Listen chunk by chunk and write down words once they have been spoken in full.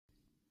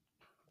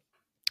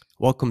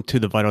Welcome to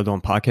the Vital Dawn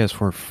podcast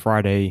for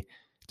Friday,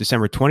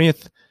 December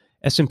 20th.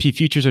 S&P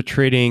futures are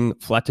trading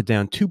flat to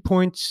down 2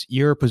 points.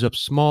 Europe was up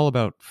small,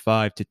 about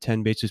 5 to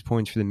 10 basis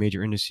points for the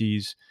major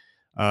indices.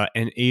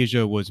 And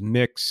Asia was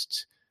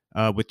mixed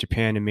with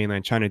Japan and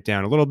mainland China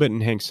down a little bit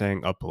and Hang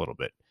Seng up a little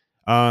bit.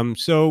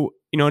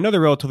 Another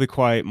relatively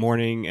quiet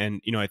morning.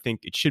 And, I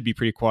think it should be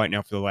pretty quiet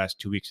now for the last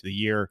 2 weeks of the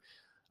year.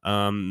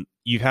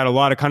 You've had a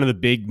lot of kind of the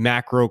big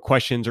macro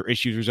questions or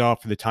issues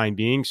resolved for the time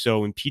being.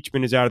 So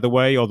impeachment is out of the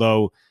way,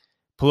 although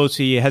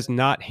Pelosi has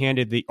not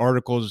handed the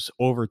articles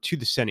over to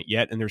the Senate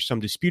yet, and there's some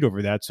dispute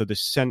over that. So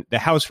the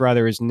House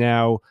is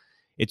now,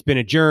 it's been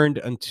adjourned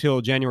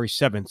until January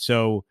 7th.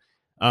 So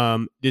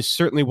this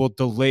certainly will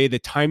delay the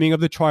timing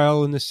of the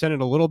trial in the Senate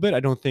a little bit. I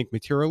don't think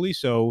materially.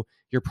 So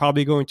you're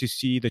probably going to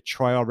see the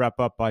trial wrap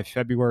up by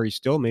February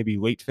still, maybe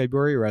late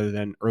February rather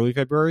than early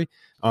February.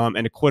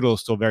 And acquittal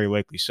is still very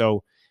likely.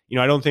 So,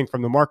 I don't think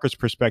from the market's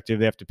perspective,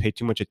 they have to pay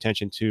too much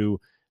attention to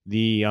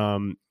the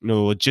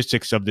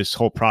logistics of this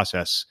whole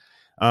process.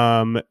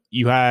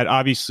 You had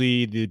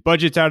obviously the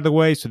budget's out of the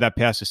way, so that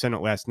passed the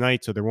Senate last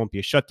night, so there won't be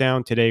a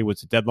shutdown. Today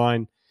was the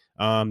deadline.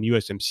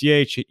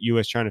 USMCA,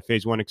 US-China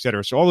phase one, et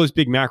cetera. So all those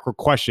big macro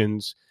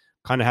questions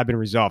kind of have been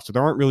resolved. So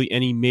there aren't really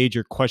any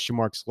major question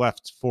marks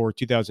left for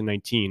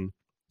 2019.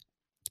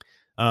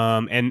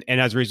 And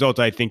as a result,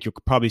 I think you'll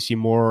probably see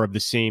more of the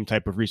same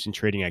type of recent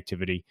trading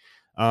activity.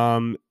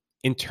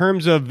 In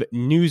terms of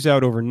news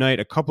out overnight,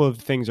 a couple of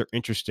things are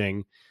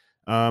interesting.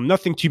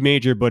 Nothing too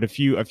major, but a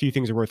few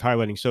things are worth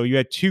highlighting. So you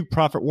had two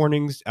profit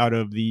warnings out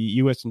of the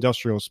U.S.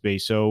 industrial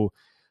space. So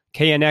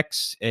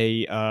KNX,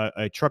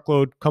 a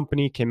truckload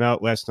company, came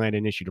out last night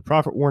and issued a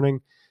profit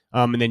warning.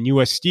 And then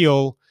U.S.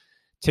 Steel,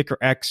 ticker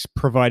X,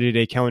 provided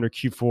a calendar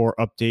Q4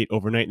 update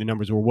overnight. The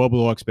numbers were well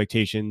below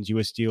expectations.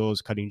 U.S. Steel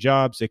is cutting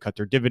jobs. They cut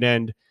their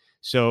dividend.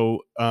 So,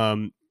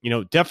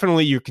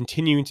 definitely you're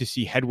continuing to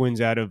see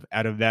headwinds out of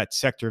that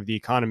sector of the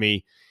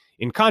economy.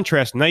 In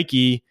contrast,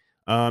 Nike,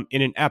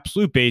 in an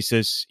absolute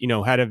basis,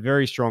 had a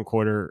very strong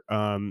quarter.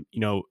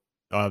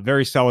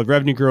 Very solid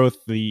revenue growth.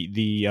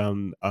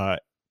 The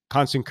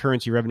constant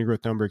currency revenue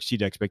growth number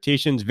exceeded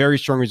expectations. Very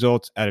strong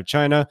results out of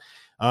China.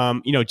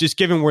 Just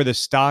given where the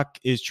stock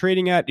is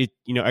trading at,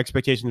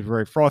 expectations were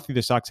very frothy.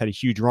 The stock's had a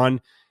huge run.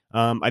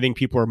 I think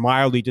people are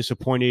mildly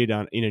disappointed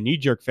in a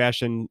knee-jerk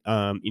fashion.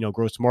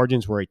 Gross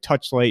margins were a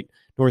touch light.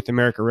 North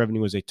America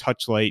revenue was a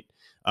touch light.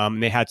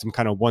 They had some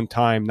kind of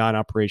one-time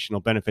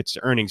non-operational benefits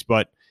to earnings,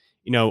 but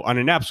on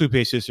an absolute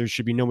basis, there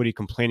should be nobody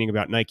complaining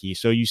about Nike.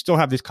 So you still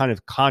have this kind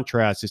of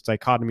contrast, this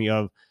dichotomy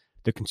of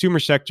the consumer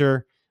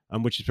sector,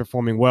 which is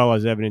performing well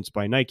as evidenced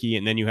by Nike,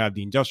 and then you have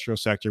the industrial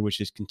sector, which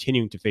is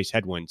continuing to face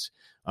headwinds.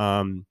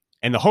 And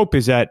the hope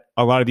is that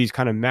a lot of these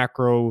kind of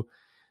macro,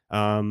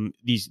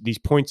 these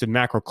points of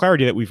macro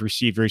clarity that we've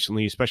received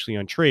recently, especially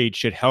on trade,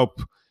 should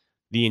help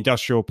the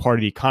industrial part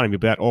of the economy,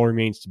 but that all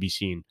remains to be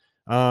seen.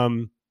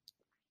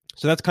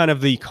 So that's kind of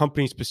the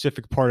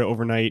company-specific part of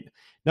overnight.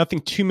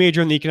 Nothing too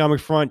major on the economic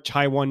front.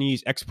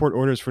 Taiwanese export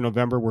orders for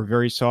November were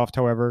very soft,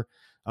 however.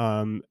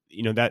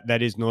 That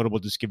is notable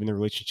just given the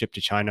relationship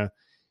to China.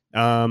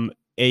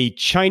 A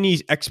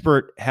Chinese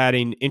expert had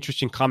an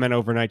interesting comment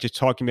overnight just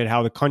talking about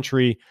how the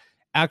country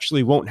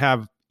actually won't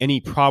have any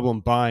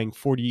problem buying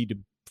 $40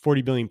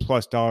 billion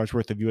plus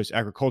worth of U.S.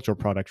 agricultural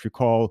products.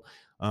 Recall,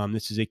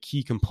 this is a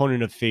key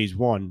component of phase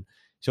one.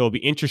 So it'll be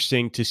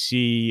interesting to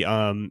see,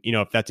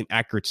 if that's an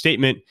accurate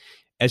statement.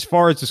 As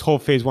far as this whole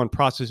phase one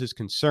process is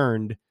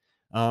concerned,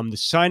 the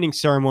signing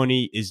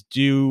ceremony is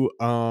due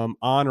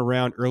on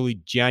around early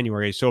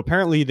January. So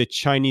apparently the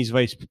Chinese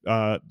vice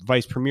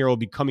premier will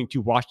be coming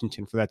to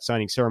Washington for that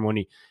signing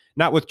ceremony.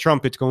 Not with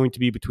Trump, it's going to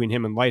be between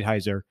him and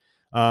Lighthizer.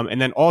 And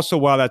then also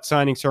while that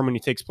signing ceremony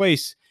takes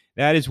place,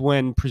 that is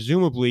when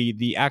presumably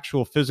the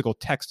actual physical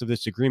text of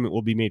this agreement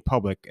will be made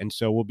public. And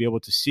so we'll be able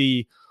to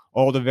see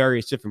all the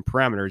various different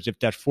parameters. If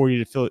that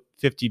 $40 to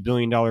 $50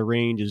 billion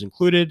range is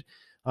included,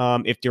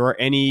 if there are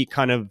any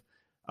kind of,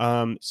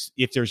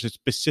 if there's a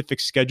specific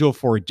schedule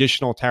for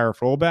additional tariff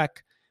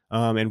rollback,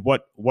 and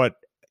what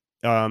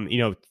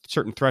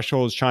certain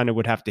thresholds China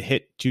would have to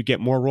hit to get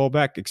more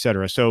rollback, et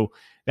cetera. So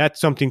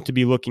that's something to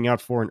be looking out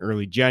for in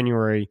early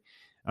January.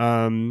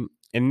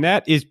 And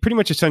that is pretty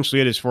much essentially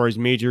it as far as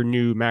major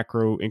new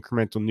macro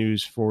incremental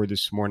news for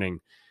this morning.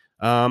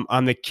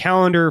 On the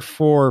calendar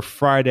for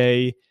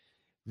Friday,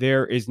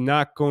 there is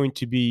not going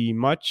to be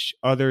much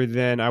other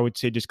than, I would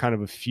say, just kind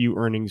of a few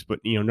earnings, but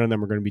none of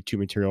them are going to be too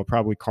material.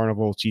 Probably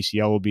Carnival,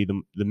 CCL will be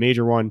the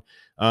major one.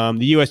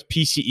 The US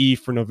PCE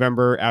for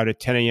November out at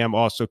 10 a.m.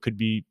 also could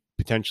be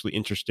potentially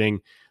interesting.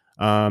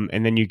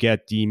 And then you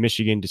get the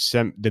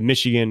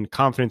Michigan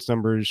confidence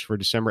numbers for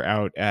December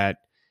out at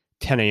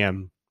 10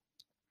 a.m.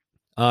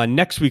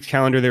 Next week's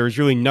calendar, there is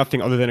really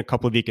nothing other than a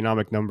couple of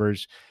economic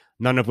numbers,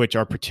 none of which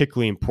are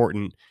particularly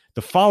important.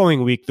 The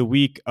following week, the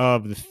week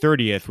of the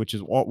 30th, which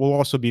will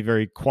also be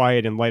very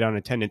quiet and light on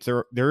attendance,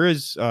 there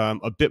is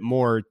a bit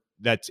more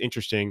that's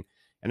interesting,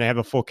 and I have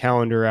a full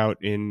calendar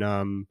out in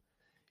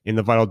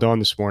the Vital Dawn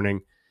this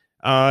morning.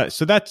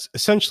 So that's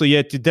essentially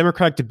it. The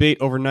Democratic debate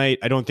overnight,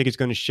 I don't think it's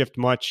going to shift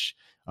much.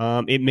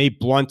 It may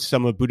blunt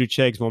some of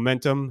Buttigieg's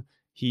momentum.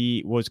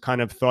 He was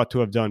kind of thought to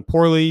have done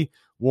poorly.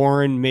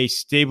 Warren may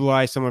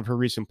stabilize some of her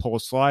recent poll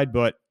slide,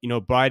 but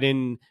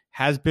Biden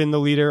has been the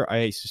leader.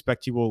 I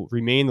suspect he will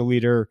remain the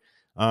leader,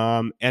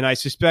 and I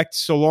suspect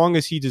so long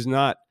as he does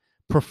not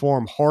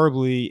perform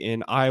horribly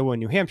in Iowa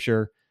and New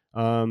Hampshire,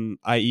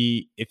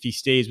 i.e., if he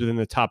stays within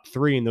the top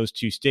 3 in those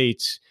 2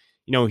 states,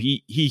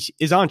 he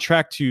is on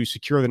track to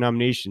secure the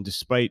nomination,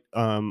 despite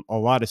a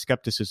lot of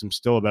skepticism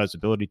still about his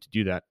ability to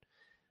do that.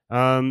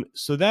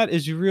 So that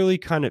is really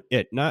kind of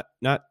it. Not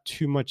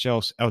too much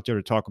else out there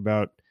to talk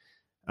about.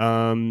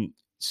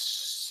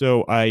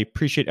 So I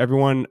appreciate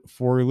everyone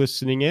for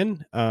listening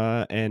in,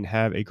 and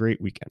have a great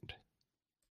weekend.